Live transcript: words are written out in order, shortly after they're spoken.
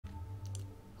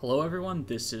Hello everyone,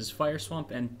 this is Fireswamp,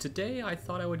 and today I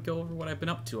thought I would go over what I've been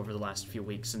up to over the last few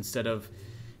weeks instead of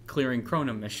clearing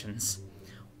Chrono missions.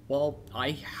 While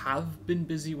I have been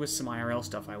busy with some IRL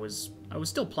stuff, I was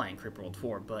still playing Creeper World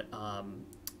 4, but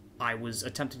I was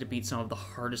attempting to beat some of the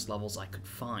hardest levels I could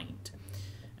find.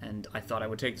 And I thought I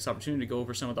would take this opportunity to go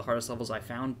over some of the hardest levels I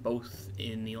found, both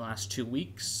in the last 2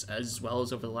 weeks, as well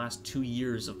as over the last 2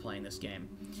 years of playing this game.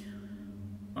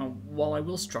 While I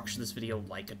will structure this video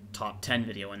like a top 10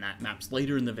 video and that maps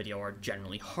later in the video are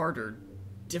generally harder,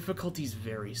 difficulty is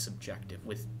very subjective,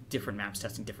 with different maps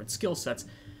testing different skill sets.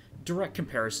 Direct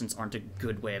comparisons aren't a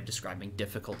good way of describing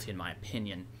difficulty in my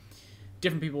opinion.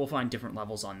 Different people will find different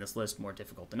levels on this list more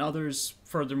difficult than others.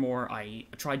 Furthermore, I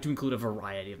tried to include a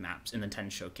variety of maps in the 10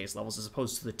 showcase levels as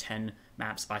opposed to the 10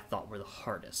 maps I thought were the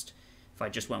hardest. If I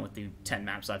just went with the 10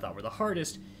 maps I thought were the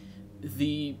hardest,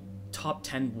 the top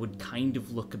 10 would kind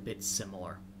of look a bit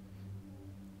similar.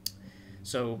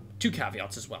 So, 2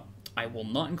 caveats as well. I will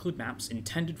not include maps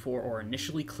intended for or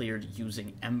initially cleared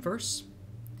using Mverse,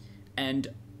 and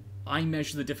I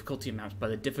measure the difficulty of maps by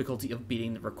the difficulty of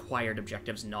beating the required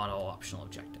objectives, not all optional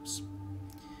objectives.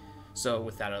 So,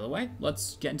 with that out of the way,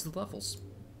 let's get into the levels.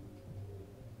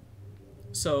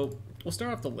 So, we'll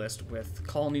start off the list with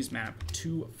Colonies map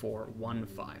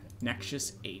 2415,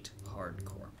 Nexious 8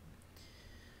 Hardcore.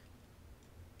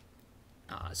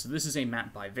 So this is a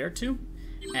map by Vertu,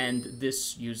 and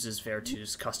this uses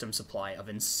Vertu's custom supply of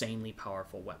insanely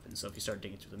powerful weapons. So if you start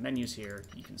digging through the menus here,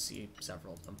 you can see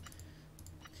several of them.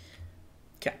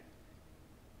 Okay.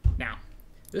 Now,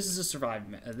 this is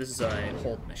a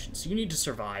hold mission. So you need to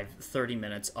survive 30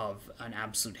 minutes of an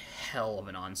absolute hell of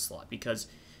an onslaught, because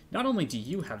not only do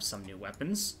you have some new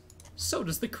weapons, so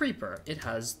does the Creeper. It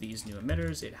has these new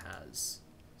emitters, it has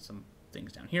some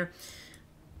things down here.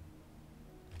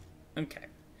 Okay,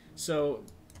 so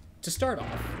to start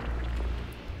off,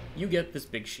 you get this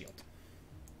big shield.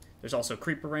 There's also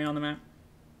Creeper Rain on the map.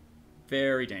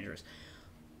 Very dangerous.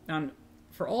 And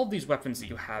for all of these weapons that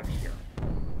you have here...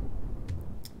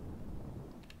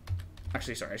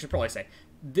 Actually, sorry, I should probably say,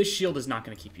 this shield is not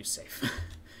going to keep you safe.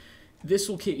 This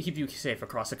will keep you safe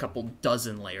across a couple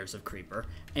dozen layers of Creeper.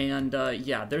 And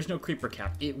yeah, there's no Creeper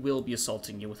cap. It will be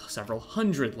assaulting you with several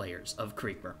hundred layers of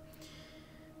Creeper.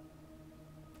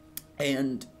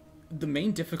 And the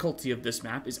main difficulty of this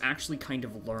map is actually kind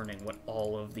of learning what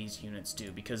all of these units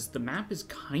do, because the map is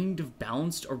kind of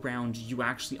balanced around you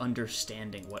actually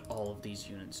understanding what all of these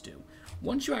units do.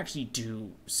 Once you actually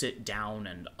do sit down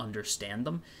and understand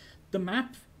them, the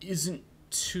map isn't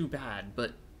too bad,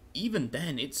 but even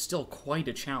then, it's still quite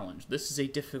a challenge. This is a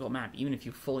difficult map, even if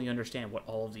you fully understand what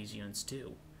all of these units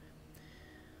do.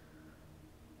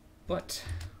 But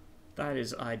that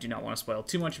is, I do not want to spoil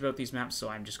too much about these maps, so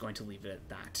I'm just going to leave it at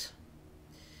that.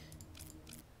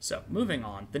 So, moving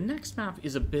on, the next map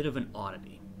is a bit of an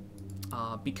oddity,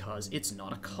 because it's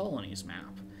not a colonies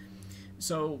map.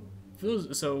 So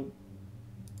the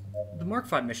Mark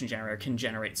V mission generator can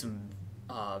generate some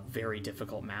very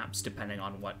difficult maps depending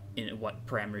on what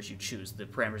parameters you choose. The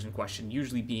parameters in question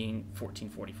usually being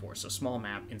 1444, so small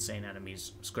map, insane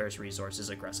enemies, scarce resources,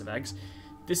 aggressive eggs.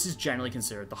 This is generally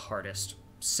considered the hardest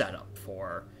setup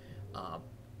for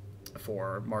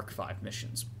Mark V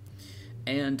missions.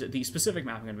 And the specific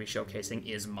map I'm going to be showcasing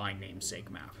is my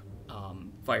namesake map,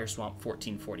 Fireswamp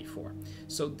 1444.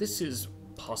 So this is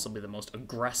possibly the most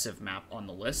aggressive map on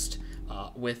the list,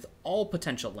 with all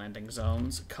potential landing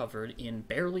zones covered in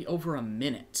barely over a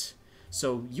minute.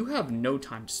 So you have no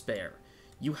time to spare.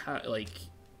 You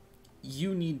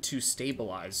need to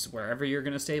stabilize wherever you're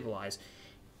going to stabilize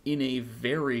in a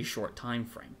very short time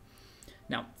frame.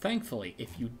 Now, thankfully,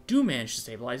 if you do manage to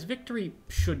stabilize, victory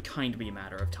should kind of be a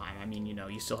matter of time. I mean, you know,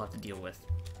 you still have to deal with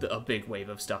a big wave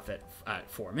of stuff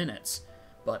at 4 minutes.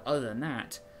 But other than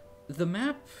that, the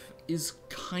map is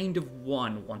kind of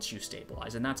won once you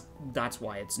stabilize, and that's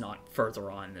why it's not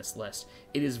further on this list.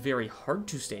 It is very hard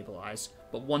to stabilize,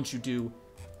 but once you do,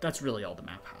 that's really all the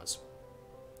map has.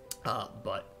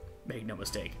 But make no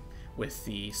mistake, with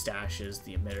the stashes,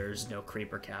 the emitters, no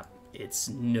creeper cap, it's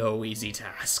no easy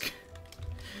task.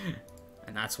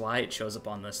 And that's why it shows up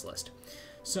on this list.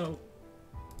 So,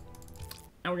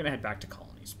 now we're going to head back to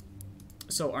colonies.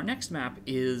 So our next map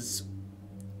is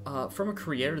from a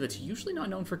creator that's usually not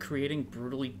known for creating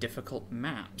brutally difficult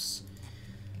maps.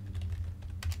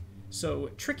 So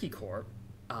TrickyCorp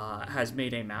has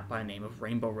made a map by the name of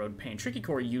Rainbow Road Pain.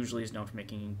 TrickyCorp usually is known for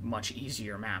making much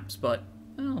easier maps, but,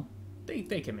 well,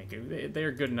 they can make it.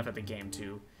 They're good enough at the game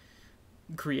to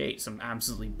create some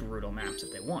absolutely brutal maps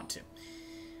if they want to.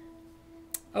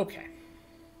 Okay,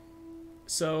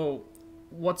 so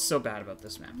what's so bad about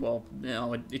this map? Well, you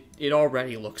know, it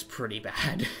already looks pretty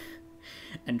bad.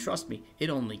 And trust me, it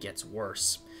only gets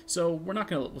worse. So we're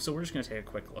just gonna take a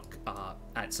quick look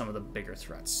at some of the bigger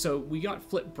threats. So we got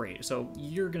Flip Breeder. So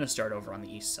you're gonna start over on the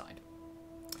east side.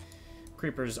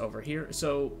 Creeper's over here.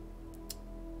 So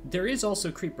there is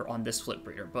also Creeper on this Flip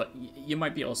Breeder, but you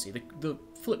might be able to see the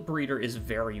Flip Breeder is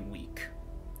very weak.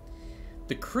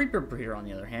 The Creeper Breeder, on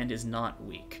the other hand, is not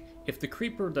weak. If the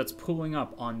Creeper that's pulling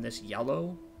up on this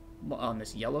yellow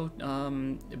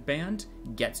band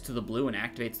gets to the blue and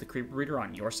activates the Creeper Breeder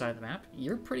on your side of the map,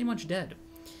 you're pretty much dead.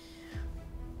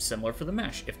 Similar for the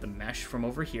mesh. If the mesh from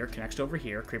over here connects to over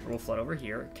here, Creeper will flood over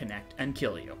here, connect, and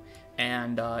kill you.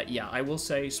 And yeah, I will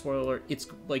say, spoiler alert, it's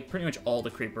like pretty much all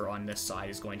the Creeper on this side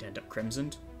is going to end up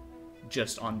crimsoned,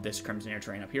 just on this crimson air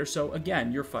terrain up here. So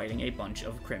again, you're fighting a bunch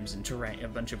of crimson terrain, a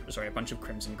bunch of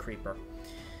crimson Creeper.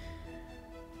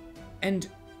 And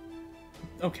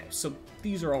okay, so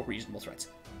these are all reasonable threats.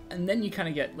 And then you kind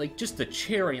of get, like, just the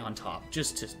cherry on top,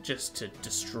 just to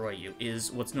destroy you, is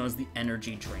what's known as the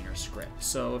Energy Drainer script.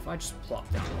 So if I just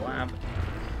plop down the lab,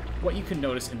 what you can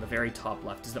notice in the very top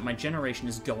left is that my generation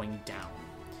is going down.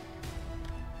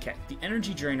 Okay, the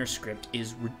Energy Drainer script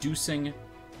is reducing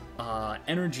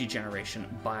energy generation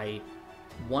by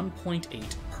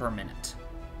 1.8 per minute.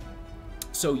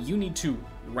 So you need to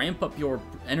ramp up your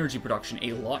energy production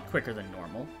a lot quicker than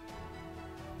normal.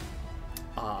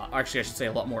 Actually, I should say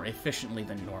a lot more efficiently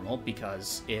than normal,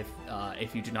 because if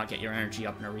you do not get your energy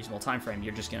up in a reasonable time frame,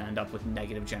 you're just going to end up with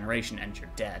negative generation and you're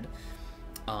dead.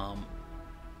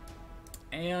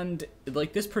 And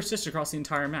like this persists across the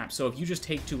entire map, so if you just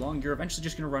take too long, you're eventually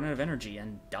just going to run out of energy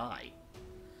and die.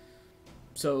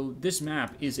 So this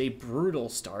map is a brutal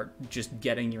start, just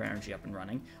getting your energy up and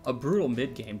running, a brutal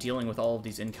mid-game dealing with all of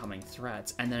these incoming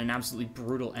threats, and then an absolutely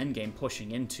brutal endgame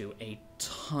pushing into a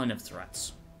ton of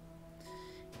threats.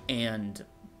 And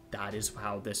that is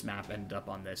how this map ended up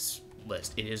on this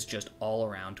list. It is just all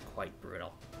around quite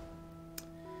brutal.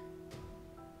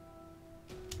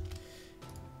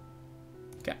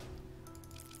 Okay.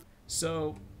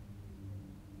 So,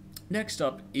 next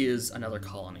up is another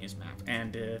colonies map,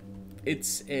 and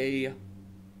it's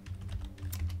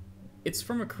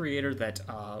from a creator that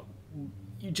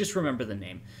you just remember the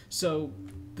name. So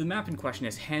the map in question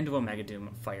is Hand of Omega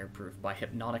Doom Fireproof by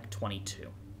Hypnotic22.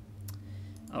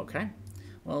 Okay,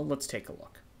 well, let's take a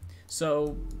look.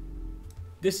 So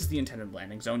this is the intended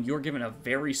landing zone. You're given a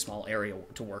very small area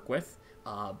to work with,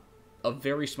 a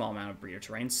very small amount of breeder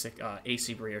terrain,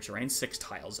 AC breeder terrain, 6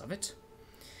 tiles of it,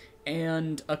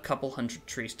 and a couple hundred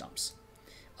tree stumps.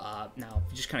 Now,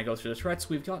 if you just kind of go through the threats,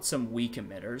 we've got some weak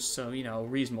emitters, so, you know,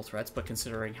 reasonable threats, but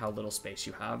considering how little space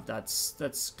you have,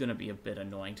 that's going to be a bit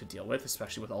annoying to deal with,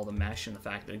 especially with all the mesh and the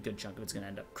fact that a good chunk of it's going to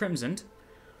end up crimsoned.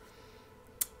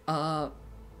 But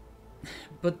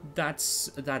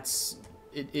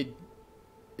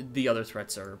the other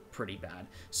threats are pretty bad.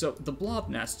 So the blob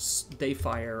nests, they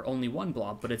fire only one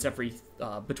blob, but it's every,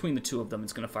 between the two of them,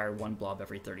 it's going to fire one blob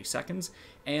every 30 seconds.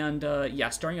 And yeah,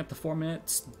 starting up to 4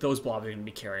 minutes, those blobs are going to be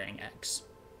carrying eggs.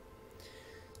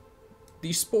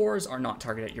 These spores are not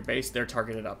targeted at your base, they're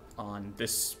targeted up on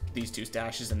these two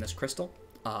stashes and this crystal.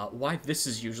 Why this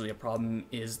is usually a problem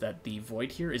is that the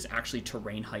void here is actually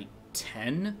terrain height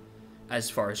 10. As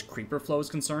far as creeper flow is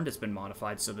concerned, it's been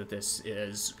modified so that this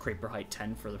is creeper height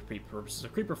 10 for the purposes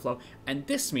of creeper flow, and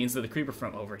this means that the creeper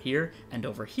from over here and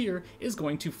over here is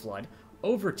going to flood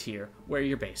over tier where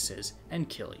your base is and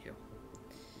kill you.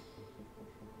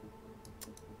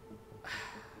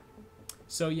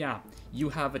 So yeah, you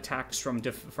have attacks from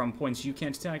points you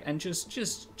can't attack, and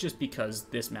just because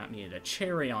this map needed a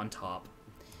cherry on top,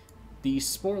 the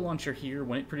spore launcher here,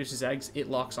 when it produces eggs, it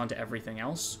locks onto everything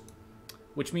else.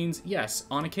 Which means, yes,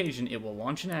 on occasion, it will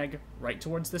launch an egg right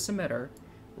towards this emitter,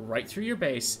 right through your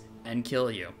base, and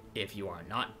kill you, if you are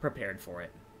not prepared for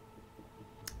it.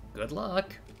 Good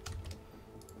luck!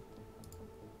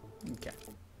 Okay.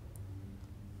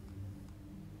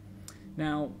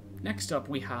 Now, next up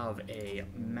we have a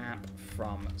map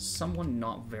from someone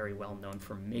not very well known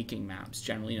for making maps,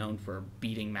 generally known for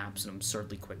beating maps in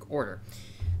absurdly quick order.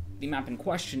 The map in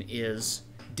question is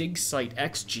Dig Site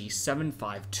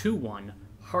XG7521,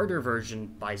 harder version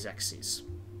by Zekses.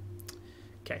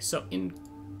 Okay, so in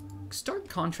stark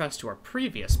contrast to our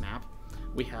previous map,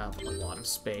 we have a lot of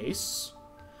space,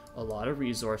 a lot of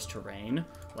resource terrain,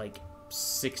 like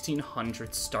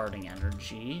 1600 starting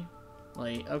energy.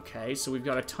 Like, okay, so we've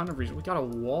got a ton of resources. We got a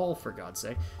wall, for God's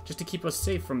sake, just to keep us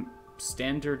safe from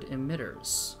standard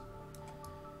emitters.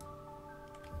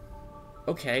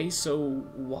 Okay, so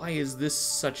why is this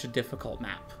such a difficult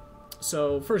map?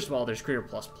 So, first of all, there's Creeper++.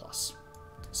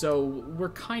 So we're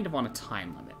kind of on a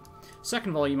time limit.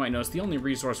 Second of all, you might notice the only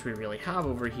resource we really have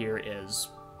over here is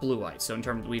blueite. So in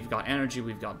terms, we've got energy,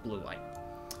 we've got blueite.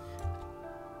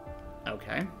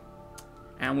 Okay.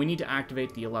 And we need to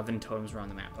activate the 11 totems around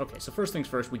the map. Okay, so first things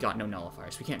first, we got no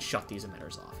nullifiers. We can't shut these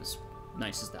emitters off, as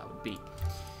nice as that would be.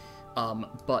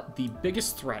 But the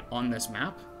biggest threat on this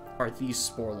map are these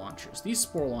spore launchers. These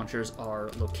spore launchers are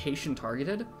location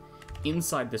targeted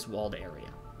inside this walled area.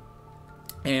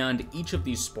 And each of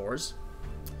these spores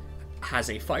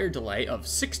has a fire delay of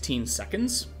 16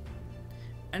 seconds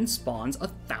and spawns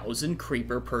 1,000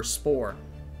 creeper per spore.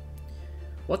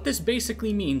 What this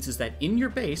basically means is that in your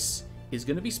base is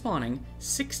going to be spawning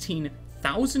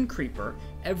 16,000 creeper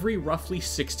every roughly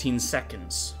 16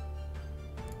 seconds.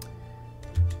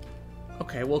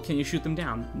 Okay, well, can you shoot them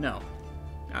down? No.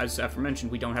 As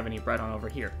aforementioned, we don't have any Redon over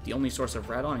here. The only source of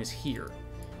Redon is here.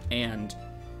 And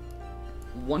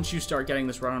once you start getting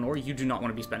this Redon ore, you do not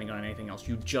want to be spending it on anything else.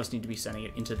 You just need to be sending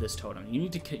it into this totem. You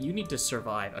need to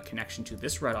survive a connection to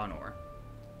this Redon ore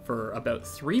for about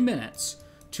 3 minutes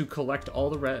to collect all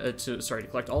the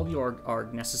collect all the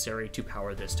org necessary to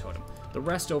power this totem. The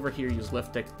rest over here use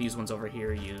Liftic. These ones over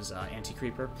here use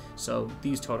Anti-Creeper. So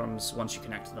these totems, once you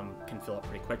connect to them, can fill up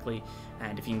pretty quickly.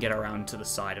 And if you can get around to the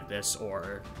side of this,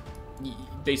 or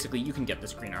basically you can get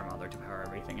this green armor to power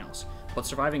everything else. But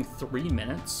surviving 3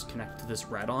 minutes connected to this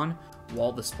Redon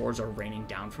while the spores are raining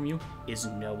down from you is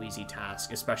no easy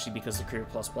task, especially because the Creeper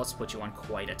Plus Plus puts you on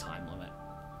quite a time limit.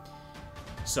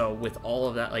 So with all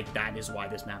of that, like, that is why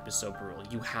this map is so brutal.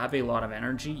 You have a lot of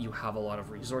energy, you have a lot of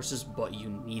resources, but you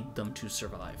need them to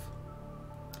survive.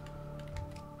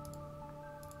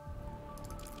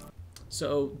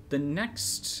 So the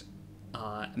next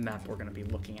map we're going to be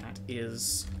looking at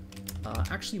is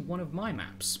actually one of my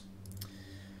maps.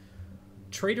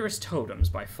 Traitorous Totems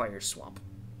by Fireswamp.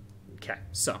 Okay,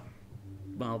 so,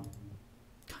 well,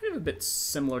 kind of a bit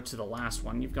similar to the last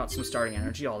one. You've got some starting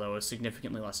energy, although a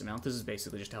significantly less amount. This is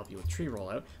basically just to help you with tree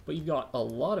rollout, but you've got a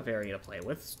lot of area to play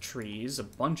with, trees, a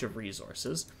bunch of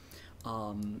resources,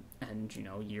 and, you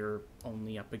know, you're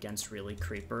only up against really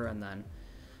creeper, and then,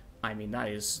 I mean, that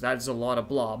is a lot of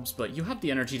blobs, but you have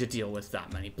the energy to deal with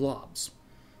that many blobs.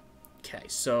 Okay,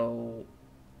 so,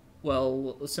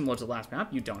 well, similar to the last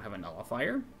map, you don't have a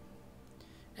nullifier,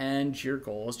 and your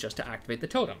goal is just to activate the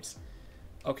totems.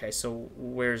 Okay, so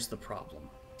where's the problem?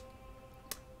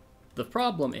 The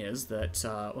problem is that,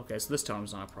 okay, so this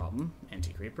totem's not a problem.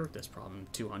 Anti-Creeper, this problem,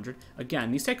 200. Again,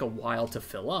 these take a while to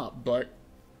fill up, but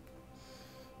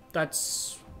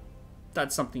that's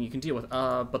something you can deal with.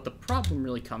 But the problem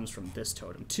really comes from this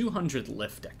totem, 200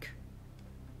 Liftic.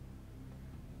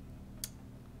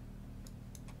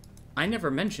 I never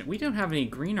mentioned, we don't have any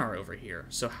green R over here,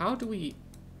 so how do we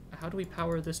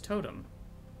power this totem?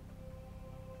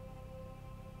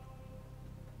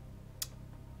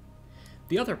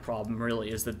 The other problem really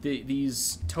is that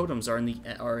these totems are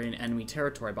in enemy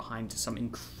territory behind some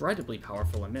incredibly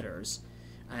powerful emitters,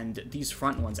 and these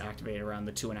front ones activate around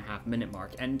the 2.5 minute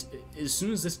mark. And as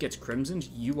soon as this gets crimsoned,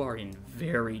 you are in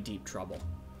very deep trouble,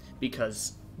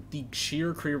 because the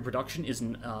sheer creeper production is,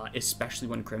 especially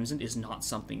when crimsoned, is not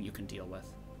something you can deal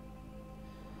with.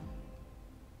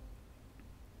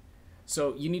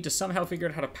 So you need to somehow figure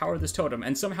out how to power this totem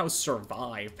and somehow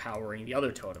survive powering the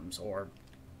other totems, or,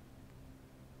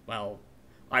 well,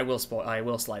 I will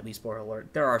slightly spoil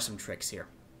alert. There are some tricks here.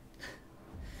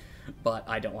 But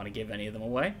I don't want to give any of them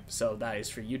away, so that is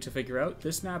for you to figure out.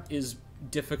 This map is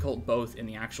difficult both in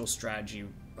the actual strategy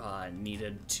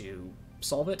needed to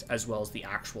solve it, as well as the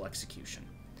actual execution.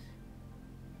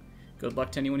 Good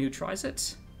luck to anyone who tries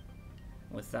it.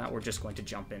 With that, we're just going to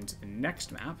jump into the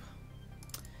next map.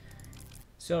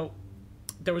 So,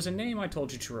 there was a name I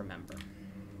told you to remember.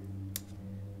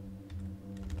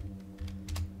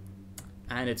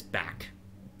 And it's back.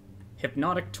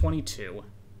 Hypnotic 22.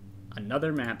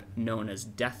 Another map known as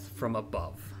Death from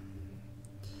Above.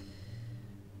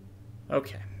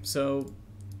 Okay, so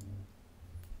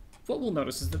what we'll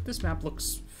notice is that this map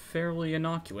looks fairly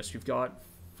innocuous. You've got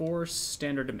 4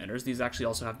 standard emitters. These actually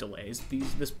also have delays.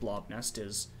 This blob nest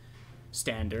is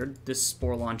standard. This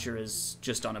spore launcher is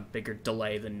just on a bigger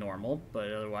delay than normal,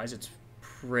 but otherwise it's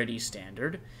pretty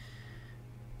standard.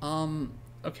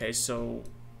 Okay, so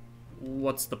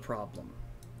what's the problem?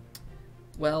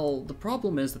 Well, the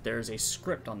problem is that there is a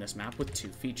script on this map with 2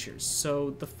 features.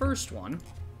 So the first one...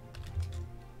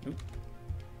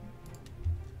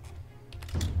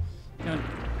 Now,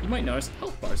 you might notice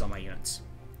health bars on my units.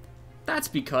 That's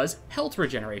because health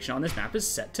regeneration on this map is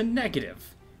set to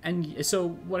negative. And so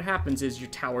what happens is your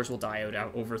towers will die out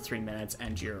over 3 minutes,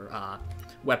 and your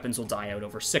weapons will die out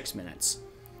over 6 minutes.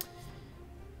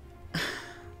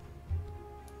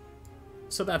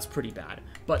 So that's pretty bad.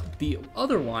 But the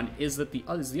other one is that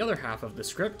is the other half of the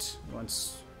script.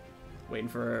 Once waiting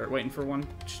for one.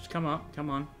 Just come up, come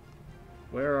on.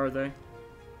 Where are they?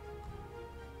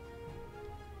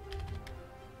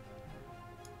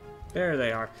 There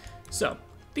they are. So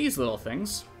these little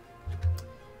things.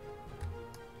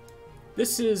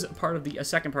 This is part of a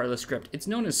second part of the script. It's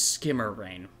known as skimmer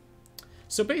rain.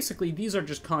 So basically, these are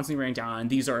just constantly raining down, and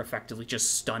these are effectively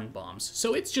just stun bombs.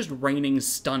 So it's just raining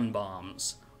stun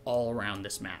bombs all around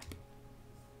this map.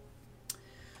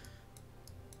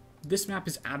 This map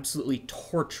is absolutely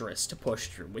torturous to push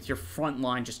through, with your front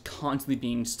line just constantly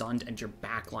being stunned and your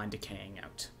back line decaying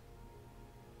out.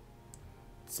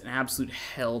 It's an absolute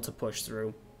hell to push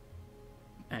through,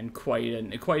 and quite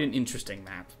an interesting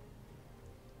map.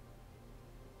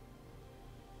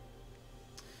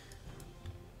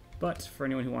 But for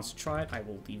anyone who wants to try it, I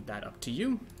will leave that up to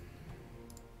you.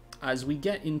 As we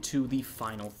get into the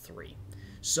final three.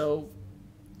 So,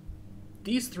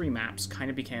 these three maps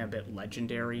kind of became a bit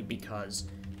legendary because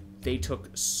they took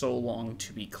so long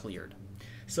to be cleared.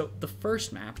 So, the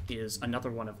first map is another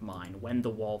one of mine, When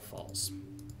the Wall Falls.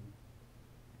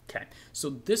 Okay, so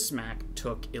this map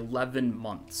took 11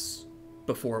 months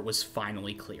before it was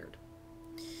finally cleared.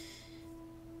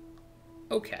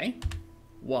 Okay,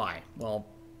 why? Well,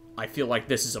 I feel like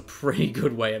this is a pretty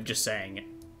good way of just saying,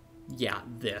 yeah,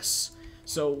 this.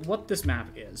 So what this map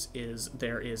is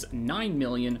there is 9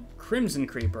 million Crimson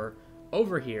Creeper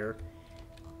over here,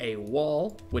 a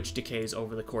wall, which decays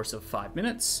over the course of 5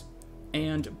 minutes,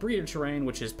 and breeder terrain,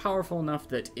 which is powerful enough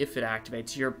that if it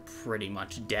activates, you're pretty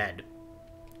much dead.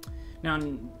 Now,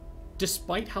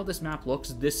 despite how this map looks,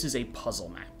 this is a puzzle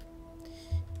map.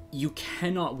 You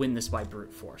cannot win this by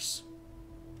brute force.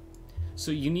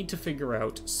 So you need to figure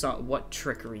out what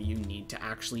trickery you need to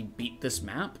actually beat this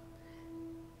map.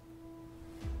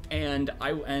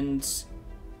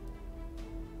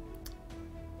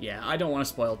 Yeah, I don't want to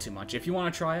spoil too much. If you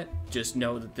want to try it, just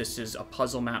know that this is a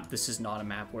puzzle map. This is not a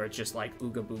map where it's just like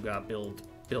ooga booga,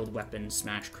 build weapon,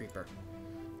 smash creeper.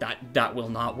 That will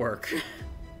not work.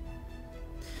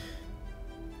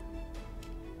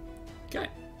 Okay,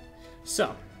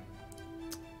 so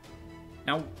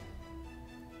now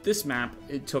this map,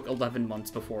 it took 11 months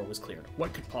before it was cleared.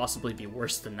 What could possibly be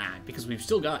worse than that? Because we've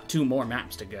still got 2 more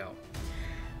maps to go.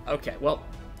 Okay, well,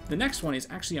 the next one is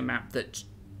actually a map that,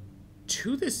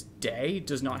 to this day,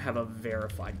 does not have a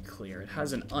verified clear. It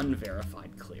has an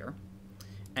unverified clear.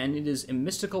 And it is a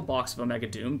mystical box of Omega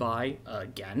Doom by,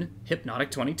 again,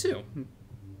 Hypnotic22.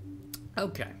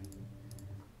 Okay.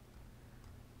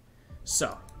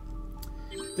 So,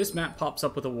 this map pops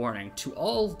up with a warning. To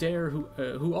all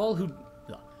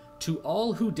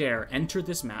who dare enter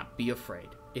this map, be afraid.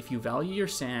 If you value your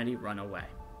sanity, run away.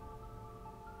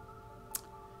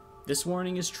 This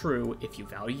warning is true. If you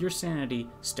value your sanity,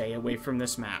 stay away from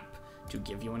this map. To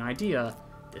give you an idea,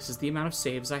 this is the amount of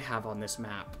saves I have on this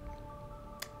map.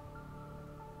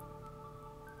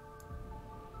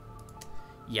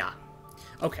 Yeah.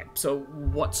 Okay, so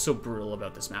what's so brutal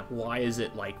about this map? Why is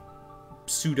it, like,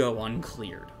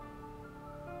 pseudo-uncleared?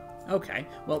 Okay,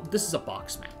 well, this is a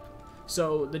box map.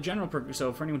 So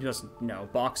so for anyone who doesn't know,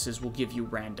 boxes will give you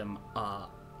random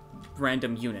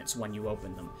units when you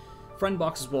open them. Friend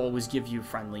boxes will always give you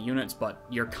friendly units, but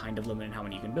you're kind of limited in how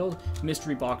many you can build.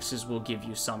 Mystery boxes will give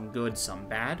you some good, some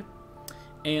bad.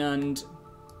 And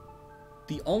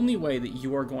the only way that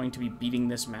you are going to be beating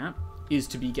this map is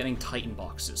to be getting Titan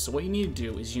boxes. So what you need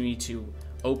to do is you need to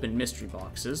open mystery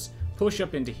boxes, push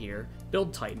up into here,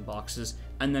 build Titan boxes,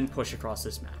 and then push across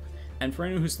this map. And for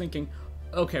anyone who's thinking,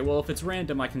 okay, well, if it's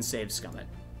random, I can save scum it.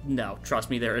 No, trust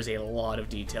me, there is a lot of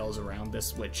details around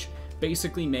this, which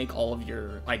basically make all of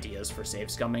your ideas for save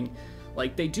scumming,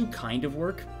 like, they do kind of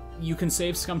work. You can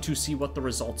save scum to see what the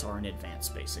results are in advance,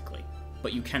 basically.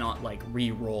 But you cannot, like,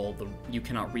 re-roll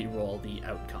the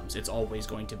outcomes. It's always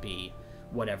going to be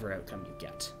whatever outcome you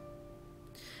get.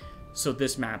 So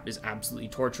this map is absolutely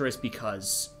torturous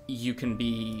because you can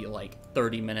be, like,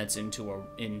 30 minutes into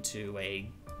a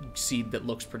seed that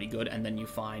looks pretty good, and then you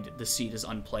find the seed is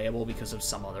unplayable because of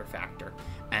some other factor,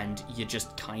 and you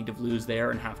just kind of lose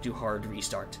there and have to hard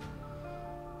restart.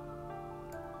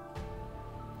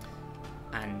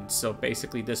 And so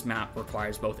basically this map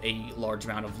requires both a large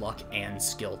amount of luck and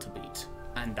skill to beat,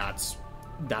 and that's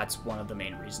one of the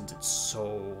main reasons it's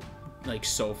so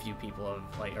few people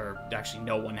have, like, or actually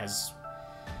no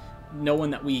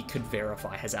one that we could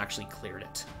verify has actually cleared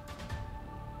it.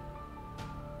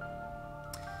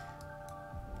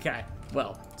 Okay,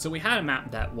 well, so we had a map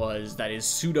that is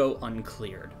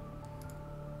pseudo-uncleared.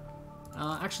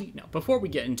 Actually, no, before we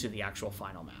get into the actual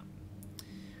final map,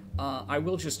 I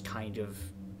will just kind of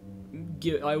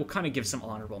give some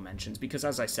honorable mentions, because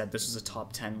as I said, this is a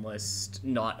top 10 list,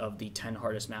 not of the 10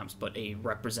 hardest maps, but a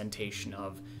representation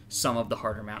of some of the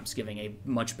harder maps, giving a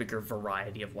much bigger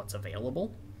variety of what's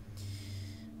available.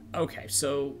 Okay,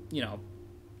 so, you know,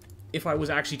 if I was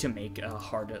actually to make a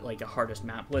hardest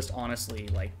map list, honestly,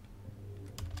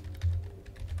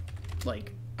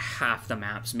 like half the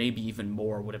maps, maybe even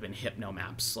more, would have been Hypno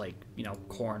maps, like, you know,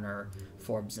 Corner,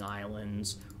 Forbs and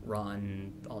Islands,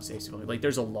 Run, I'll say so. Like,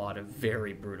 there's a lot of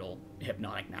very brutal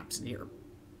Hypnotic maps in here.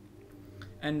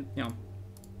 And, you know,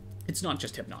 it's not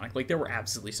just Hypnotic. Like, there were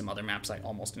absolutely some other maps I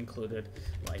almost included,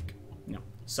 like, you know,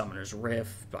 Summoner's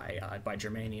Rift by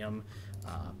Germanium,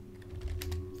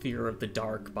 Fear of the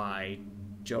Dark by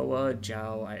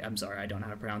I'm sorry, I don't know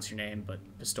how to pronounce your name, but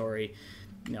Pistori.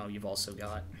 You know, you've also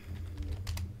got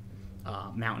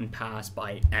Mountain Pass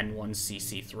by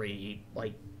N1CC3.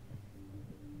 Like,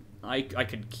 I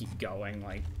could keep going.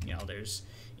 Like, you know, there's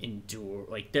Endure.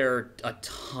 Like, there are a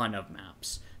ton of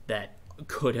maps that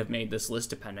could have made this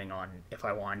list, depending on if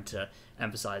I wanted to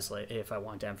emphasize,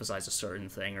 a certain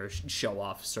thing or show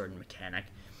off a certain mechanic.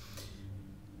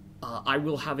 I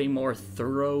will have a more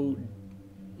thorough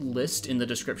list in the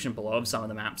description below of some of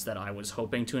the maps that I was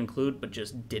hoping to include, but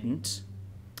just didn't,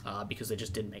 because they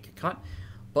just didn't make a cut.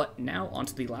 But now,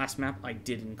 onto the last map I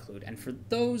did include, and for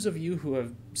those of you who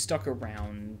have stuck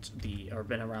around or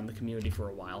been around the community for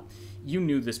a while, you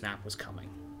knew this map was coming.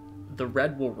 The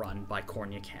Red Will Run by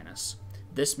Cornia Canis.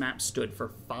 This map stood for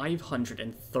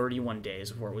 531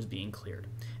 days before it was being cleared,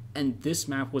 and this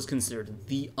map was considered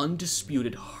the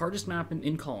undisputed hardest map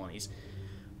in colonies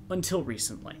until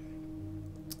recently.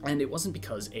 And it wasn't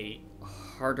because a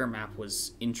harder map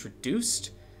was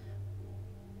introduced,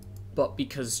 but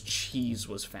because cheese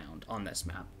was found on this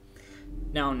map.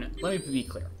 Now, let me be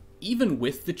clear. Even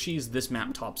with the cheese, this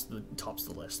map tops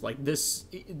the list. Like,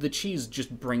 the cheese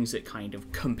just brings it kind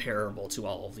of comparable to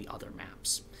all of the other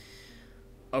maps.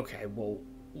 Okay, well,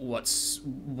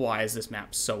 why is this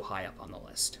map so high up on the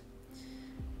list?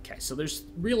 Okay, so there's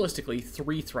realistically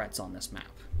 3 threats on this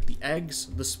map: the eggs,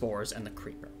 the spores, and the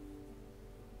creeper.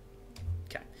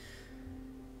 Okay,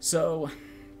 so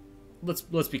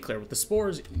let's be clear. With the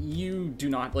spores, you do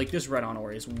not, like, this red on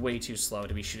ore is way too slow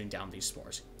to be shooting down these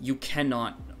spores. You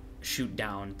cannot shoot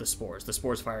down the spores. The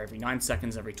spores fire every 9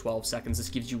 seconds, every 12 seconds. This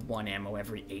gives you 1 ammo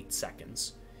every 8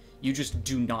 seconds. You just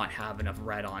do not have enough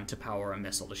red on to power a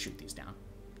missile to shoot these down.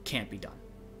 Can't be done.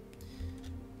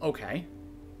 Okay.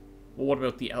 Well, what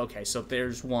about okay, so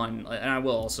there's one, and I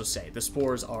will also say, the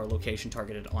spores are location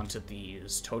targeted onto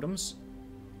these totems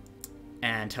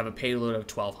and have a payload of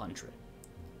 1200.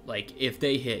 Like, if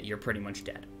they hit, you're pretty much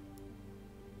dead.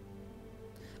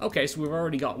 Okay, so we've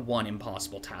already got one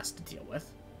impossible task to deal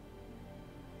with.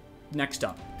 Next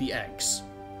up, the eggs.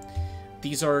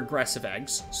 These are aggressive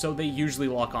eggs, so they usually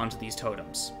lock onto these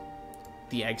totems.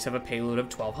 The eggs have a payload of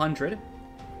 1200,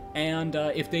 and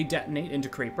if they detonate into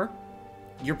Creeper,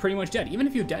 you're pretty much dead. Even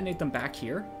if you detonate them back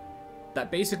here, that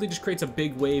basically just creates a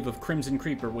big wave of Crimson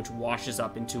Creeper, which washes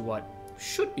up into what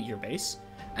should be your base,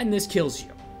 and this kills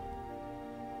you.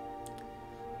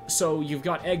 So you've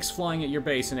got eggs flying at your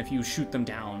base, and if you shoot them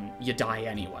down, you die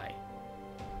anyway.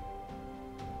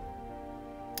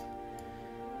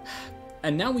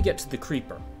 And now we get to the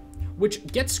Creeper, which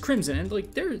gets Crimson, and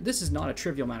like this is not a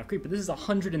trivial amount of Creeper. This is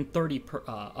 130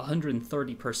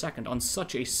 per second on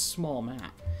such a small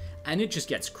map, and it just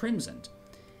gets Crimsoned.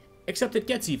 Except it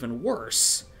gets even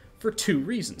worse for 2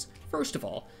 reasons. First of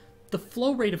all, the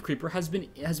flow rate of Creeper has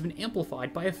been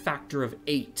amplified by a factor of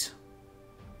 8.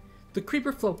 The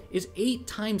Creeper flow is 8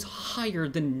 times higher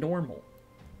than normal.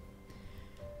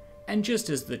 And just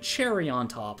as the cherry on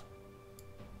top,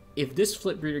 if this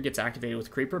Flip Breeder gets activated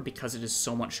with Creeper, because it is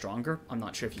so much stronger, I'm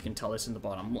not sure if you can tell this in the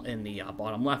bottom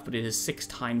left, but it is 6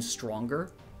 times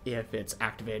stronger if it's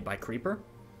activated by Creeper.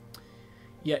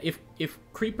 Yeah, if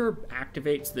Creeper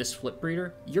activates this Flip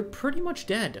Breeder, you're pretty much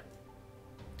dead.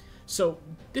 So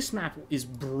this map is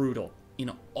brutal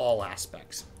in all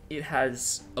aspects. It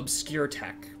has obscure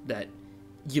tech that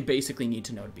you basically need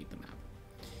to know to beat the map.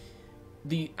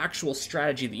 The actual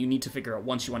strategy that you need to figure out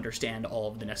once you understand all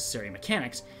of the necessary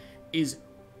mechanics is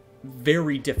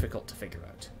very difficult to figure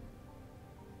out.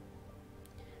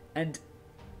 And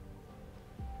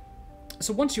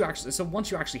so once you actually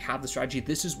have the strategy,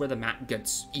 this is where the map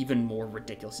gets even more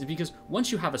ridiculous. Because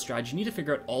once you have a strategy, you need to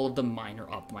figure out all of the minor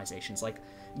optimizations, like,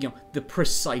 you know, the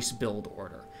precise build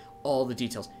order, all the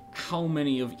details, how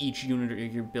many of each unit are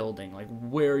you building, like,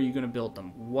 where are you going to build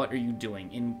them, what are you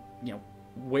doing, in, you know,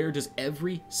 where does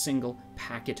every single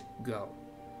packet go?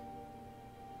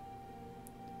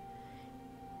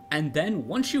 And then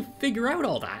once you figure out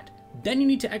all that, then you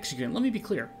need to execute. And let me be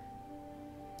clear.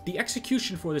 The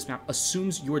execution for this map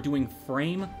assumes you're doing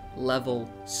frame level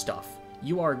stuff.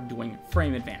 You are doing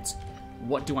frame advance.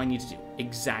 What do I need to do?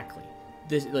 Exactly.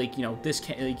 This, like, you know, this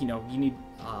can, like, you know, you need,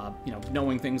 you know,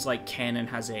 knowing things like cannon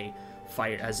has a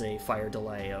fire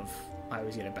delay of, I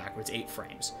always get it backwards, 8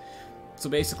 frames. So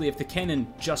basically, if the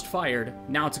cannon just fired,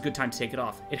 now it's a good time to take it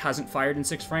off. It hasn't fired in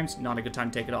 6 frames, not a good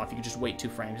time to take it off. You can just wait 2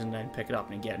 frames and then pick it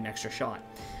up and get an extra shot.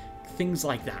 Things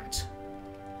like that.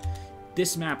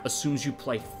 This map assumes you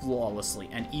play flawlessly,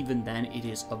 and even then, it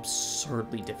is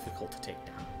absurdly difficult to take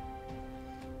down.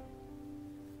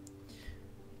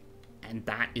 And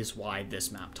that is why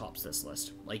this map tops this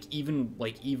list.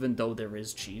 Even though there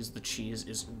is cheese, the cheese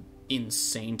is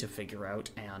insane to figure out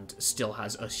and still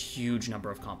has a huge number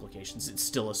of complications. It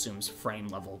still assumes frame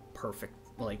level perfect,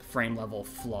 like frame level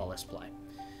flawless play.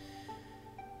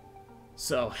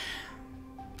 So,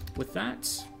 with that,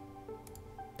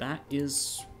 that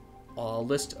is a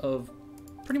list of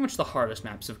pretty much the hardest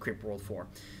maps of Creeper World 4.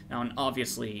 Now, and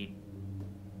obviously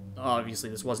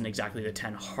this wasn't exactly the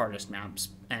 10 hardest maps,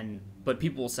 but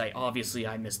people will say, obviously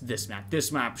I missed this map.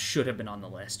 This map should have been on the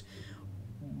list.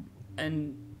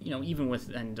 And, you know, even with,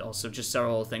 and also just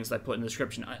several things that I put in the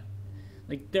description,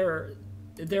 like, there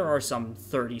are some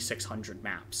 3,600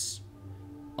 maps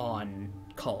on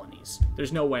colonies.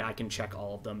 There's no way I can check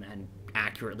all of them and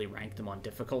accurately rank them on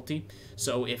difficulty.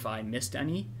 So if I missed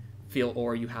any,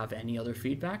 or you have any other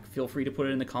feedback, feel free to put it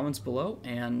in the comments below,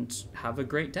 and have a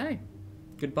great day.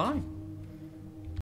 Goodbye.